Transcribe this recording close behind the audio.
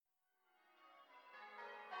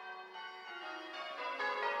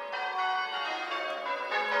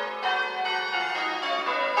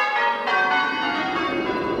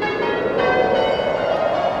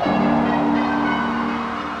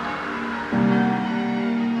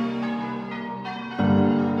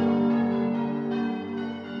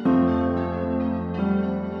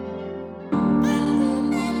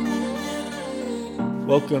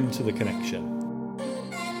Welcome to The Connection,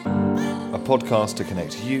 a podcast to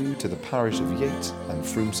connect you to the parish of Yate and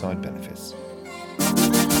Froomside Benefice.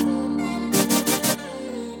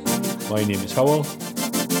 My name is Howell.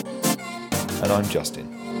 And I'm Justin.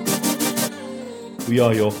 We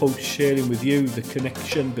are your hosts, sharing with you the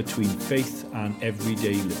connection between faith and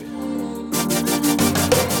everyday living.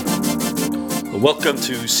 Well, welcome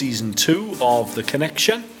to Season 2 of The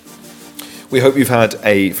Connection. We hope you've had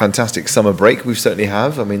a fantastic summer break. We certainly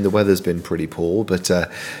have. I mean, the weather's been pretty poor, but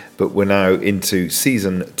we're now into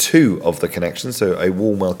Season 2 of The Connection, so a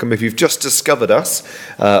warm welcome. If you've just discovered us,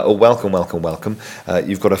 welcome.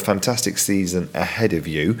 You've got a fantastic season ahead of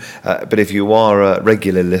you. But if you are a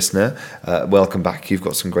regular listener, welcome back. You've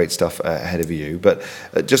got some great stuff ahead of you. But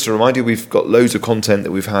just to remind you, we've got loads of content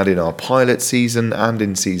that we've had in our pilot season and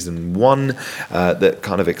in Season 1 that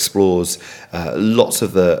kind of explores lots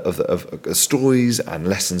of the stories and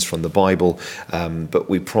lessons from the Bible.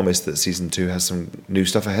 But we promise that Season 2 has some new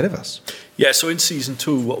stuff ahead of us. Yeah, so in Season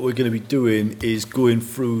 2, what we're going to be doing is going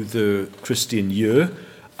through the Christian year,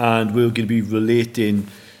 and we're going to be relating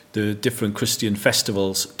the different Christian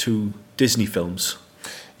festivals to Disney films.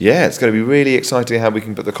 Yeah, it's going to be really exciting how we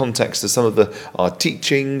can put the context to some of our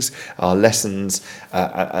teachings, our lessons,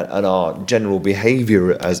 and our general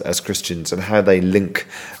behaviour as Christians, and how they link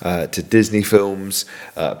to Disney films,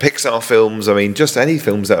 Pixar films. I mean, just any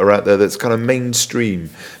films that are out there that's kind of mainstream,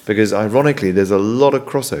 because ironically, there's a lot of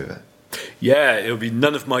crossover. Yeah, it'll be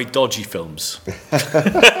none of my dodgy films.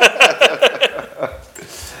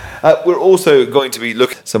 We're also going to be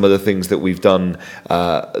looking at some of the things that we've done,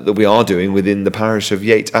 that we are doing within the parish of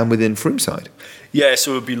Yate and within Froomside. Yeah,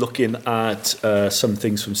 so we'll be looking at some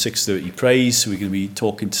things from 6:30 Praise. So we're going to be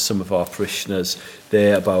talking to some of our parishioners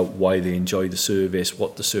there about why they enjoy the service,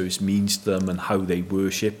 what the service means to them, and how they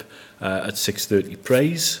worship at 6:30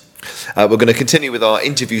 Praise. We're going to continue with our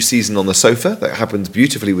interview season on the sofa that happens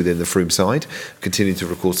beautifully within the Froomside. Continue to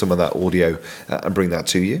record some of that audio and bring that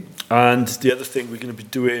to you. And the other thing, we're going to be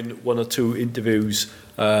doing one or two interviews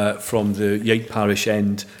from the Yate Parish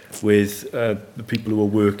end with the people who are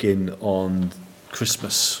working on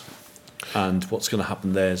Christmas and what's going to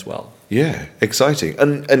happen there as well. Yeah, exciting.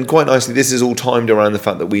 And quite nicely, this is all timed around the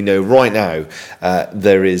fact that we know right now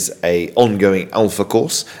there is a ongoing Alpha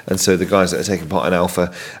course. And so the guys that are taking part in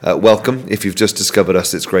Alpha, welcome. If you've just discovered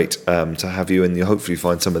us, it's great to have you. And you'll hopefully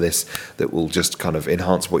find some of this that will just kind of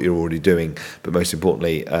enhance what you're already doing. But most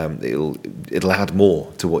importantly, it'll add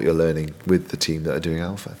more to what you're learning with the team that are doing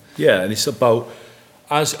Alpha. Yeah, and it's about...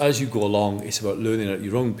 As you go along, it's about learning at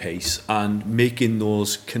your own pace and making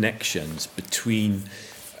those connections between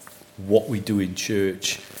what we do in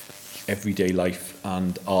church, everyday life,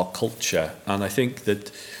 and our culture. And I think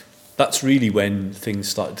that's really when things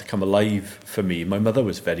started to come alive for me. My mother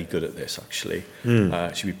was very good at this, actually.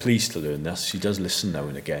 She'd be pleased to learn this. She does listen now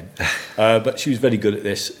and again. But she was very good at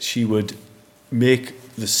this. She would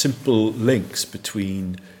make the simple links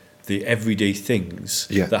between the everyday things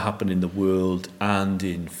that happen in the world and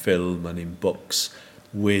in film and in books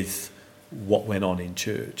with what went on in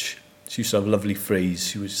church. She used to have a lovely phrase.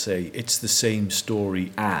 She would say, "It's the same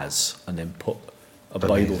story as," and then put a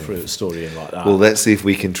Bible for a story in like that. Well, let's see if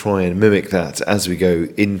we can try and mimic that as we go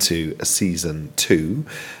into Season 2.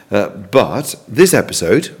 But this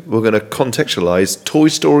episode, we're going to contextualise Toy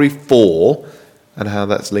Story 4 and how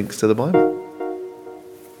that's linked to the Bible.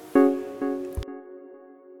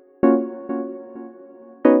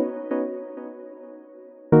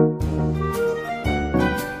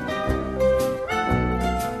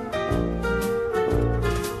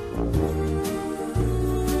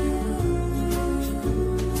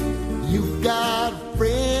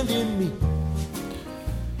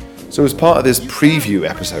 So as part of this preview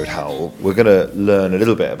episode, Howell, we're going to learn a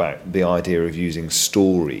little bit about the idea of using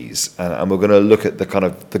stories, and we're going to look at the kind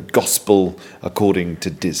of the gospel according to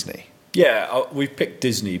Disney. Yeah, we've picked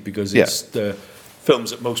Disney because it's the films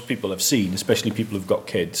that most people have seen, especially people who've got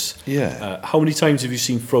kids. Yeah. How many times have you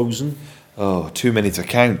seen Frozen? Oh, too many to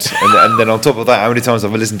count. And then on top of that, how many times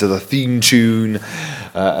have I listened to the theme tune?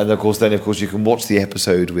 And of course, you can watch the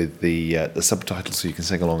episode with the subtitles, so you can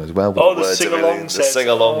sing along as well. The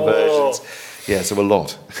sing-along versions. Yeah, so a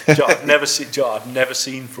lot. I've never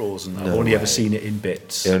seen Frozen. I've only ever seen it in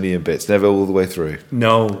bits. Only in bits, never all the way through.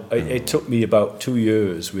 No, it took me about 2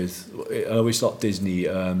 years with. I know it's not Disney.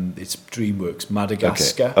 It's DreamWorks,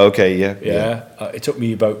 Madagascar. Okay, yeah. It took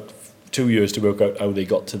me about 2 years to work out how they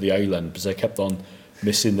got to the island because I kept on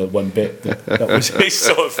missing the one bit that was his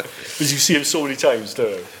sort of, because you see him so many times, don't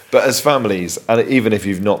you? But as families, and even if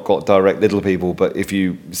you've not got direct little people, but if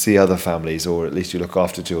you see other families, or at least you look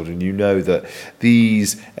after children, you know that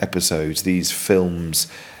these episodes, these films,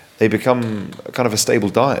 they become kind of a stable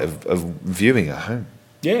diet of viewing at home.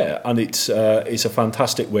 Yeah, and it's a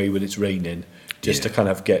fantastic way when it's raining, just to kind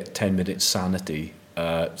of get 10 minutes sanity,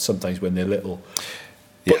 sometimes when they're little.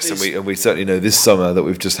 Yes, and we certainly know this summer that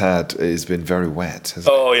we've just had has been very wet.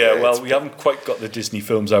 Oh, yeah, well, we haven't quite got the Disney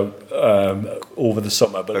films out over the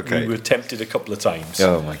summer, but we were tempted a couple of times.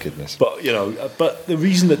 Oh, my goodness. But, but the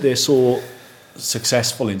reason that they're so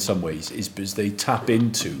successful in some ways is because they tap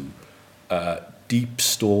into deep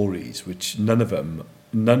stories, which none of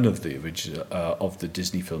the original of the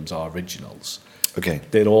Disney films are originals. Okay.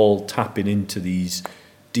 They're all tapping into these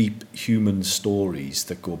deep human stories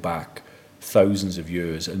that go back thousands of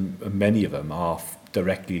years, and many of them are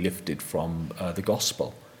directly lifted from the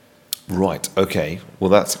gospel. Right, okay. Well,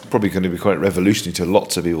 that's probably going to be quite revolutionary to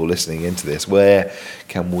lots of people listening into this. Where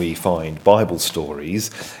can we find Bible stories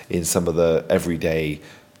in some of the everyday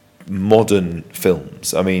modern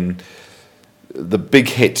films? I mean, the big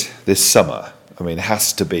hit this summer,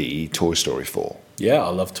 has to be Toy Story 4. Yeah, I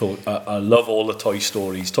love all the Toy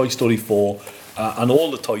Stories. Toy Story 4 and all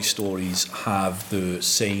the Toy Stories have the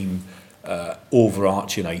same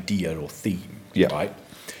overarching idea or theme, right?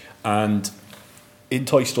 And in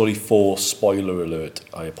Toy Story 4, spoiler alert,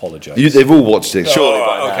 I apologise. They've all watched it, surely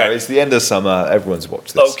by now. Okay. It's the end of summer, everyone's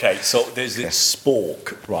watched this. Okay, so there's this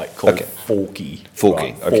spork, right, called Forky.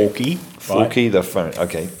 Forky, right? okay. Forky, Forky the phone,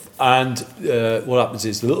 okay. And what happens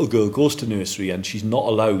is the little girl goes to nursery and she's not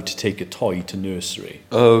allowed to take a toy to nursery.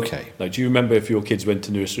 Okay. Now, do you remember if your kids went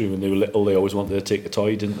to nursery when they were little, they always wanted to take a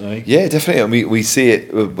toy, didn't they? Yeah, definitely. We see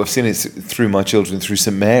it, I've seen it through my children through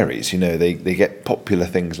St Mary's. They get popular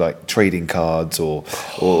things like trading cards or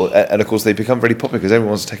and of course they become very popular because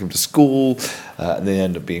everyone wants to take them to school and they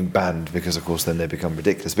end up being banned because of course then they become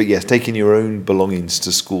ridiculous. But yes, taking your own belongings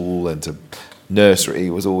to school and to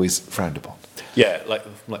nursery was always frowned upon. Yeah, like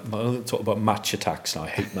I don't talk about match attacks now. I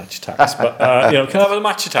hate match attacks, but can I have a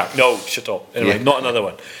match attack? No, shut up. Anyway, not another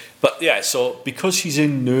one. But yeah, so because she's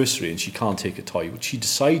in nursery and she can't take a toy, what she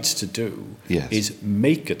decides to do is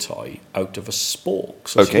make a toy out of a spork.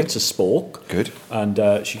 So she gets a spork, good,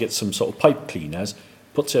 and she gets some sort of pipe cleaners,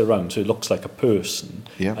 puts it around so it looks like a person,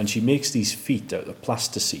 and she makes these feet out of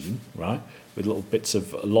plasticine, right, with little bits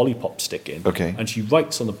of lollipop stick in, and she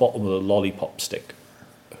writes on the bottom of the lollipop stick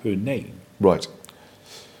her name. Right.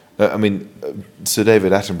 Sir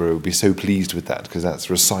David Attenborough would be so pleased with that because that's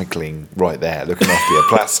recycling right there. Looking after your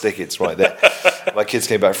plastic, it's right there. My kids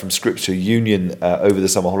came back from Scripture Union over the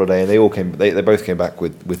summer holiday, and they both came back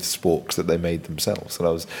with sporks that they made themselves. And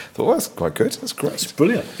I thought, well, that's quite good. That's great. That's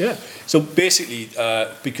brilliant. Yeah. So basically,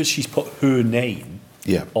 because she's put her name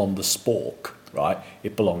on the spork, right,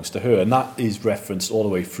 it belongs to her, and that is referenced all the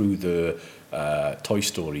way through the Toy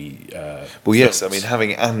Story. Well, yes,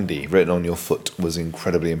 having Andy written on your foot was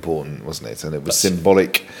incredibly important, wasn't it? And it was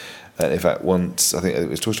symbolic. And in fact, once I think it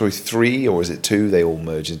was Toy Story 3 or is it 2? They all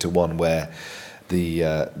merge into one, where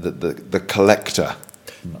the collector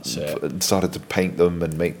started to paint them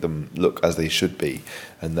and make them look as they should be,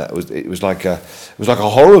 and it was like a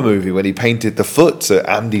horror movie when he painted the foot. So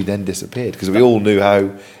Andy then disappeared because we all knew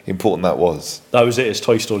how important that was. That was it. It's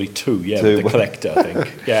Toy Story 2, with the collector, I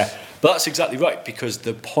think. Yeah. But that's exactly right, because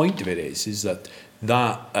the point of it is that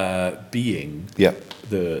being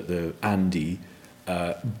the Andy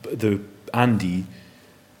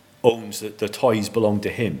owns the toys belong to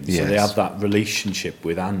him, so they have that relationship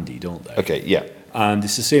with Andy, don't they? Okay, yeah. And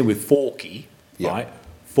it's the same with Forky, right?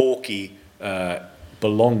 Forky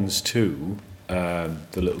belongs to the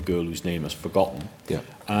little girl whose name is forgotten. Yeah.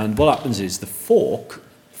 And what happens is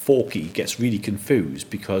Forky gets really confused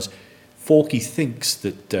because Forky thinks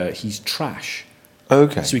that he's trash.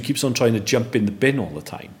 Okay. So he keeps on trying to jump in the bin all the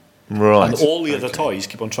time. Right. And all the other toys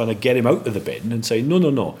keep on trying to get him out of the bin and say,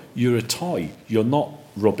 no, you're a toy. You're not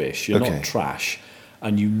rubbish. You're not trash.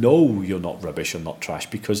 And you know you're not rubbish or not trash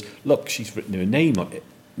because, look, she's written her name on it.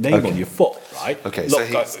 On your foot, right? Okay,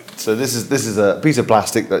 look, so this is a piece of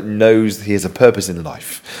plastic that knows he has a purpose in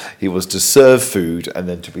life. He was to serve food and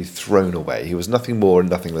then to be thrown away. He was nothing more and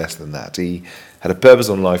nothing less than that. He had a purpose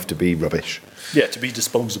on life to be rubbish. Yeah, to be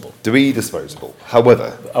disposable.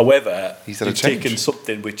 However, he's taken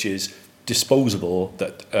something which is disposable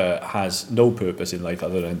that has no purpose in life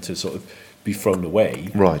other than to sort of be thrown away.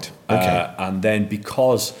 Right. Okay. And then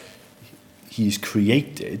because he's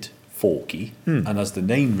created Forky and has the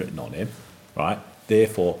name written on him, right?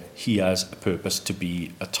 Therefore, he has a purpose to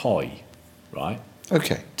be a toy, right?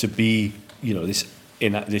 Okay. To be, this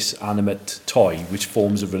this animate toy, which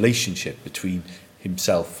forms a relationship between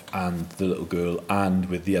himself and the little girl and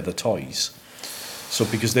with the other toys. So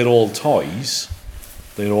because they're all toys,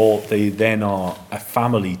 they then are a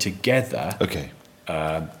family together. Okay.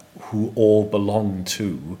 Who all belong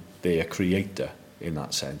to their creator in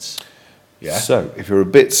that sense. Yeah. So, if you're a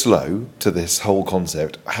bit slow to this whole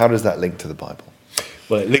concept, how does that link to the Bible?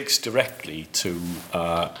 Well, it links directly to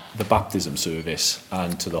the baptism service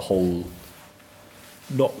and to the whole,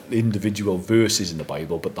 not individual verses in the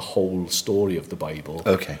Bible, but the whole story of the Bible.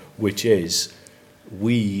 Okay. Which is,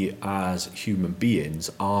 we as human beings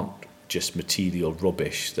aren't just material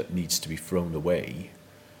rubbish that needs to be thrown away.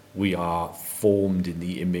 We are formed in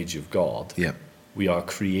the image of God. Yeah. We are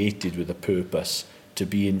created with a purpose to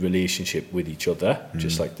be in relationship with each other,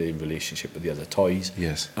 just like they're in relationship with the other toys.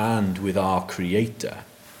 Yes. And with our creator.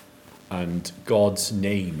 And God's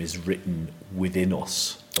name is written within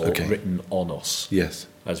us, or written on us. Yes.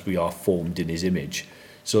 As we are formed in his image.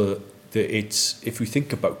 So it's, if we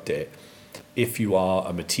think about it, if you are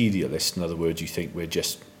a materialist, in other words, you think we're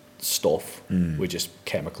just stuff, we're just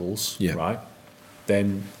chemicals, right?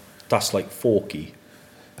 Then that's like Forky.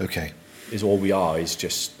 Okay. Is all we are, is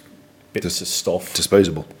just bits of stuff.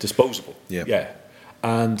 Disposable. Yeah. Yeah.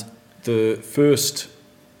 And the first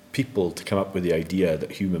people to come up with the idea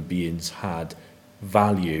that human beings had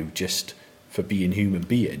value just for being human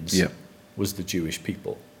beings was the Jewish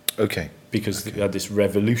people. Okay. Because they had this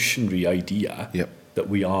revolutionary idea that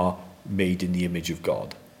we are made in the image of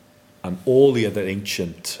God. And all the other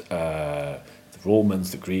ancient, the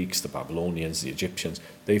Romans, the Greeks, the Babylonians, the Egyptians,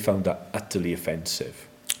 they found that utterly offensive.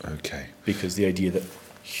 Okay. Because the idea that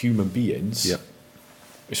human beings,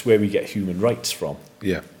 it's where we get human rights from.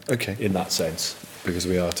 Yeah. Okay. In that sense. Because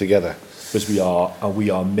we are together. Because we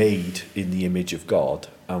are made in the image of God,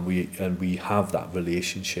 and we have that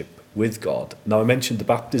relationship with God. Now, I mentioned the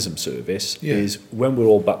baptism service is when we're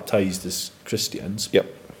all baptized as Christians.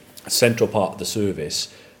 A central part of the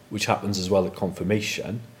service, which happens as well at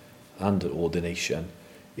confirmation and at ordination,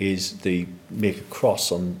 is they make a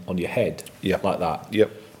cross on your head like that.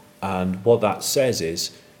 And what that says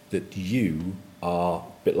is that you are,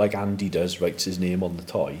 a bit like Andy does, writes his name on the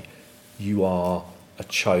toy, you are a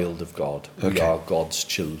child of God. We are God's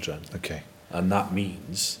children. Okay. And that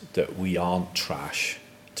means that we aren't trash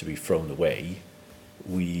to be thrown away.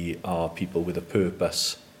 We are people with a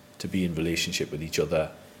purpose to be in relationship with each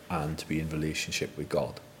other and to be in relationship with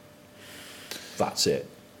God. That's it.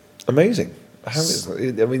 Amazing. I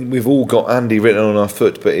mean, we've all got Andy written on our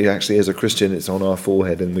foot, but he actually, as a Christian, it's on our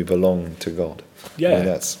forehead, and we belong to God. Yeah, I mean,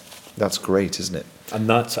 that's great, isn't it? And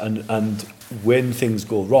that's and when things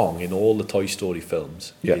go wrong in all the Toy Story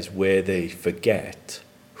films, is where they forget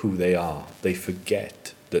who they are. They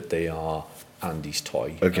forget that they are Andy's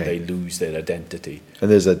toy. Okay. And they lose their identity.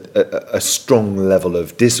 And there's a strong level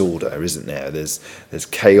of disorder, isn't there? There's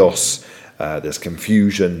chaos. There's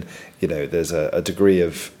confusion. You know, there's a degree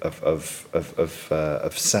of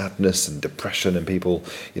sadness and depression, and people.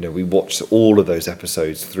 You know, we watched all of those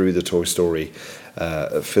episodes through the Toy Story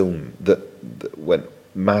film. That when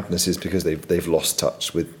madness is because they've lost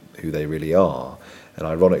touch with who they really are, and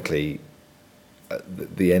ironically,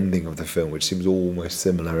 the ending of the film, which seems almost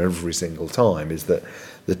similar every single time, is that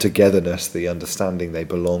the togetherness, the understanding they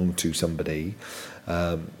belong to somebody,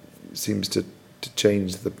 seems to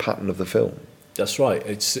change the pattern of the film. That's right.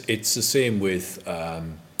 It's the same with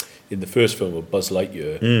in the first film with Buzz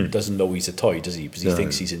Lightyear. Doesn't know he's a toy, does he? Because he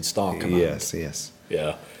thinks he's in Star Command. Yes.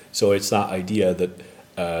 Yeah. So it's that idea that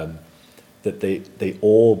that they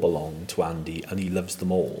all belong to Andy and he loves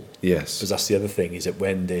them all. Yes. Because that's the other thing, is that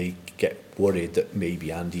when they get worried that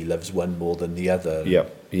maybe Andy loves one more than the other.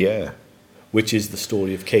 Yeah. Which is the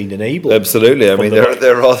story of Cain and Abel. Absolutely. I mean,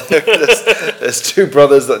 there's two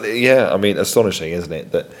brothers that, I mean, astonishing, isn't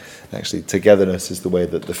it? That actually togetherness is the way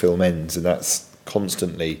that the film ends, and that's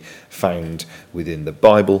constantly found within the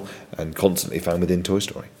Bible and constantly found within Toy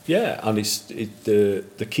Story. Yeah, and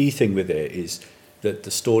the key thing with it is that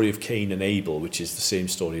the story of Cain and Abel, which is the same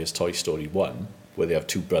story as Toy Story 1, where they have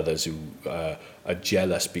two brothers who are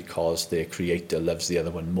jealous because their creator loves the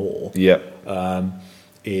other one more.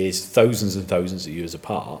 Is thousands and thousands of years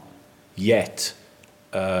apart, yet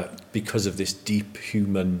because of this deep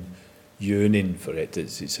human yearning for it,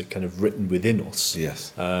 it's a kind of written within us.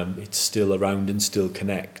 Yes. It's still around and still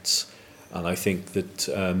connects, and I think that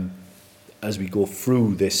as we go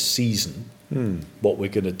through this season, what we're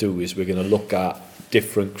going to do is we're going to look at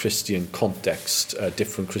different Christian contexts,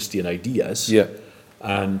 different Christian ideas,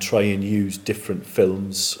 and try and use different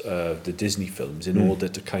films, the Disney films, in order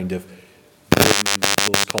to kind of bring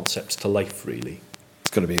those concepts to life, really.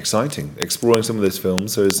 going to be exciting, exploring some of those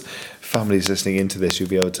films. So as families listening into this, you'll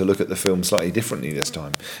be able to look at the film slightly differently this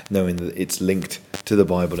time, knowing that it's linked to the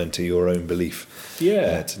Bible and to your own belief.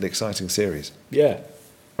 Yeah. It's an exciting series. Yeah.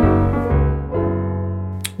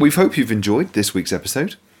 We hope you've enjoyed this week's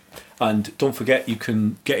episode. And don't forget, you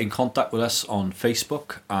can get in contact with us on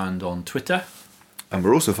Facebook and on Twitter. And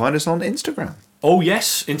we'll also find us on Instagram. Oh,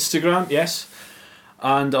 yes, Instagram, yes.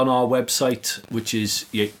 And on our website, which is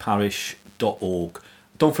yateparish.org.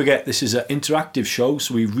 Don't forget, this is an interactive show,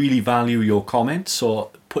 so we really value your comments. So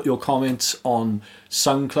put your comments on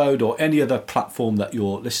SoundCloud or any other platform that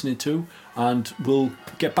you're listening to, and we'll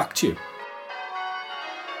get back to you.